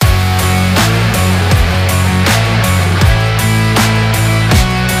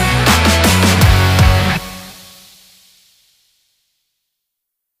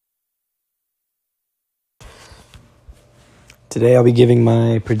Today I'll be giving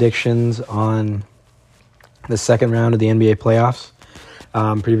my predictions on the second round of the NBA playoffs.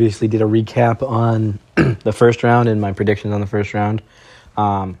 Previously did a recap on the first round and my predictions on the first round,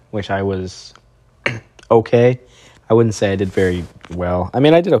 which I was okay. I wouldn't say I did very well. I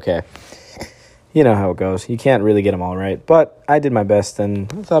mean, I did okay. You know how it goes. You can't really get them all right, but I did my best and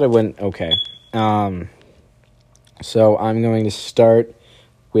I thought it went okay. So I'm going to start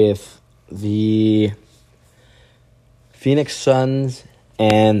with the Phoenix Suns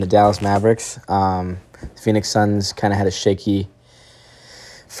and the Dallas Mavericks. The Phoenix Suns kind of had a shaky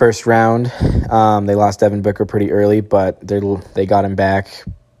first round. They lost Devin Booker pretty early, but they got him back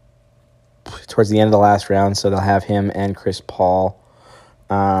towards the end of the last round, so they'll have him and Chris Paul.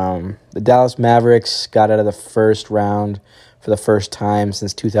 The Dallas Mavericks got out of the first round for the first time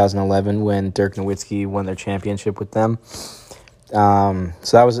since 2011 when Dirk Nowitzki won their championship with them.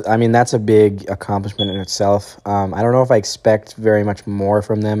 That's a big accomplishment in itself. I don't know if I expect very much more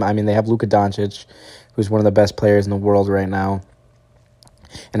from them. I mean, they have Luka Doncic, who's one of the best players in the world right now,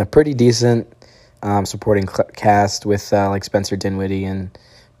 and a pretty decent supporting cast with like Spencer Dinwiddie and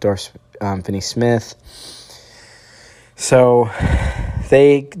Doris Finney-Smith. So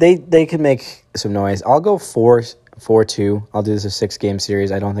they can make some noise. I'll go 4-2. I'll do this a 6-game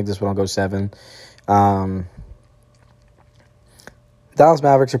series. I don't think this one will go 7. Dallas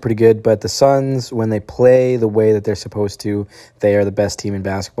Mavericks are pretty good, but the Suns, when they play the way that they're supposed to, they are the best team in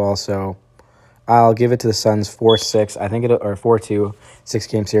basketball. So I'll give it to the Suns 4-6. I think or 4-2,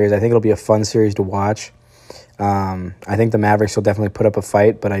 6-game series. I think it'll be a fun series to watch. I think the Mavericks will definitely put up a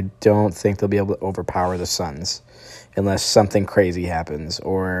fight, but I don't think they'll be able to overpower the Suns unless something crazy happens,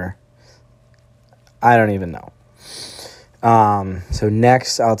 or I don't even know. So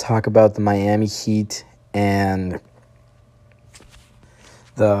next I'll talk about the Miami Heat and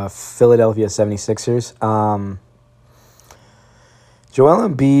the Philadelphia 76ers. Joel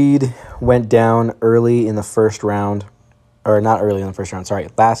Embiid went down early in the first round, or not early in the first round, sorry,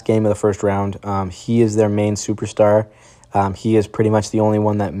 last game of the first round. He is their main superstar. He is pretty much the only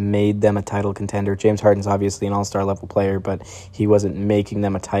one that made them a title contender. James Harden's obviously an all-star level player, but he wasn't making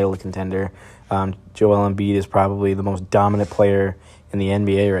them a title contender. Joel Embiid is probably the most dominant player in the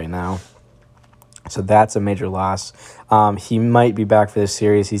NBA right now. So that's a major loss. He might be back for this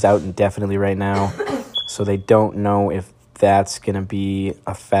series. He's out indefinitely right now, so they don't know if that's going to be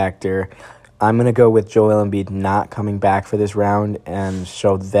a factor. I'm going to go with Joel Embiid not coming back for this round, and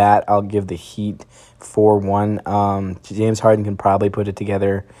so that I'll give the Heat 4-1. James Harden can probably put it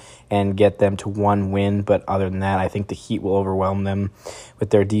together and get them to one win, but other than that, I think the Heat will overwhelm them with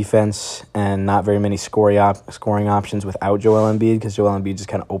their defense and not very many scoring options without Joel Embiid, because Joel Embiid just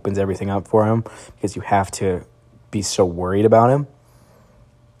kind of opens everything up for him because you have to be so worried about him.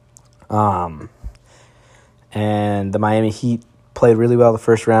 And the Miami Heat played really well the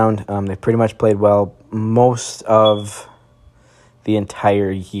first round. They pretty much played well most of the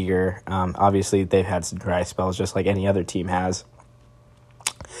entire year. Obviously, they've had some dry spells just like any other team has.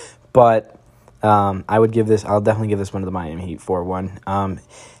 But I'll definitely give this one to the Miami Heat 4-1.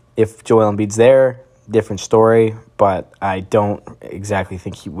 If Joel Embiid's there, different story, but I don't exactly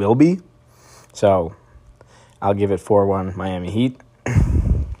think he will be. So I'll give it 4-1 Miami Heat.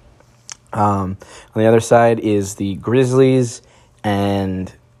 On the other side is the Grizzlies and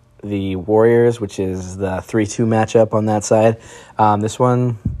the Warriors, which is the 3-2 matchup on that side. This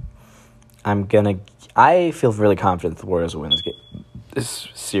one, I feel really confident the Warriors will win this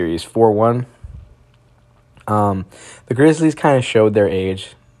series 4-1. The Grizzlies kind of showed their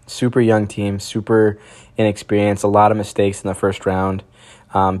age. Super young team, super inexperienced, a lot of mistakes in the first round,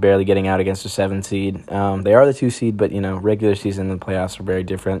 barely getting out against a 7 seed. They are the 2 seed, but regular season and playoffs are very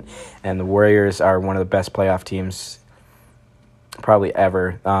different, and the Warriors are one of the best playoff teams probably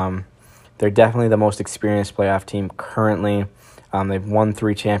ever. They're definitely the most experienced playoff team currently. They've won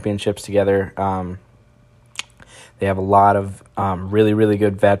 3 championships together. They have a lot of really, really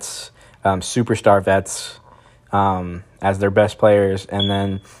good vets, superstar vets as their best players, and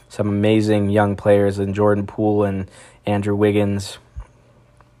then some amazing young players in Jordan Poole and Andrew Wiggins.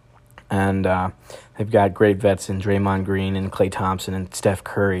 And they've got great vets in Draymond Green and Klay Thompson and Steph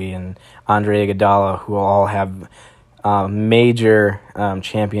Curry and Andre Iguodala, who all have major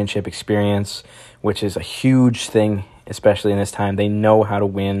championship experience, which is a huge thing, especially in this time. They know how to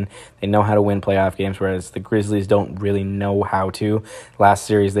win. They know how to win playoff games, whereas the Grizzlies don't really know how to. Last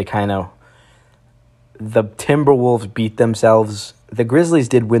series, the Timberwolves beat themselves. The Grizzlies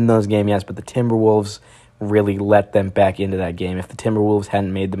did win those games, yes, but the Timberwolves really let them back into that game. If the Timberwolves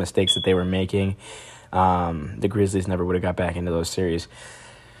hadn't made the mistakes that they were making, the Grizzlies never would have got back into those series.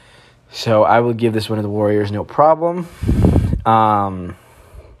 So I will give this one to the Warriors, no problem. 4-1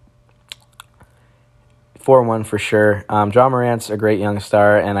 for sure. Ja Morant's a great young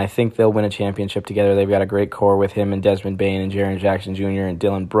star, and I think they'll win a championship together. They've got a great core with him and Desmond Bane and Jaren Jackson Jr. and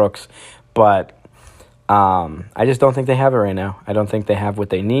Dylan Brooks, but I just don't think they have it right now. I don't think they have what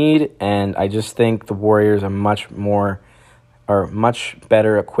they need, and I just think the Warriors are much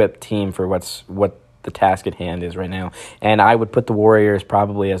better equipped team for what the task at hand is right now. And I would put the Warriors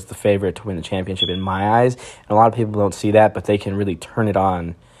probably as the favorite to win the championship in my eyes. And a lot of people don't see that, but they can really turn it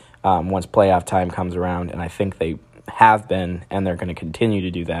on once playoff time comes around, and I think they have been, and they're going to continue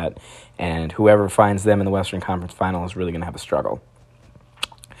to do that. And whoever finds them in the Western Conference Final is really going to have a struggle.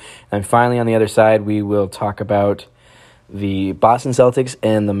 And finally, on the other side, we will talk about the Boston Celtics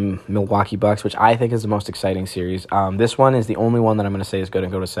and the Milwaukee Bucks, which I think is the most exciting series. This one is the only one that I'm going to say is going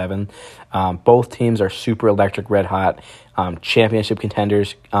to go to 7. Both teams are super electric, red hot, championship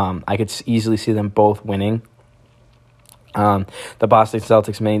contenders. I could easily see them both winning. The Boston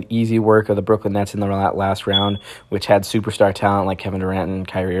Celtics made easy work of the Brooklyn Nets in the last round, which had superstar talent like Kevin Durant and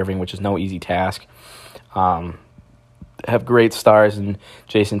Kyrie Irving, which is no easy task. Have great stars in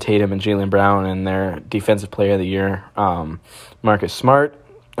Jason Tatum and Jaylen Brown, and their defensive player of the year, Marcus Smart,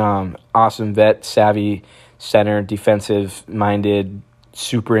 awesome vet, savvy center, defensive-minded,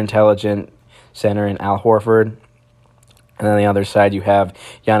 super intelligent center in Al Horford. And then on the other side, you have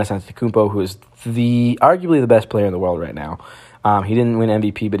Giannis Antetokounmpo, who is arguably the best player in the world right now. He didn't win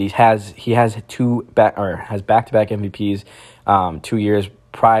MVP, but he has back-to-back MVPs 2 years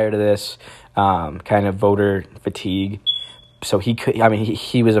prior to this. Kind of voter fatigue. So he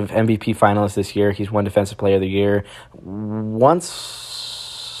was an MVP finalist this year. He's won Defensive Player of the Year once.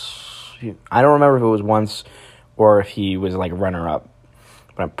 I don't remember if it was once or if he was like runner-up,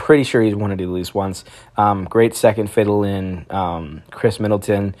 but I'm pretty sure he's won it at least once. Great second fiddle in Chris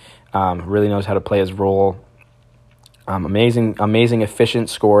Middleton. Really knows how to play his role. Amazing,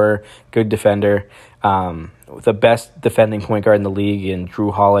 efficient scorer, good defender. The best defending point guard in the league in Drew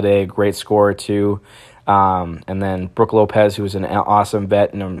Holiday, great scorer too. And then Brook Lopez, who is an awesome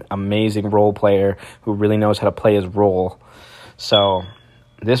vet and an amazing role player who really knows how to play his role. So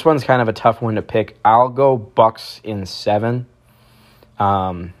this one's kind of a tough one to pick. I'll go Bucks in 7.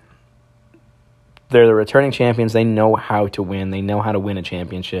 They're the returning champions. They know how to win. They know how to win a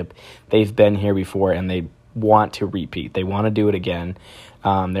championship. They've been here before, and they want to repeat. They want to do it again.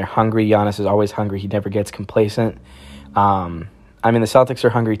 They're hungry. Giannis is always hungry. He never gets complacent. The Celtics are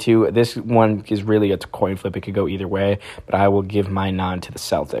hungry too. This one is really a coin flip. It could go either way, but I will give my nod to the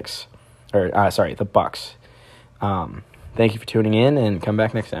Celtics. The Bucks. Thank you for tuning in, and come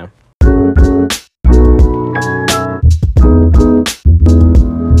back next time.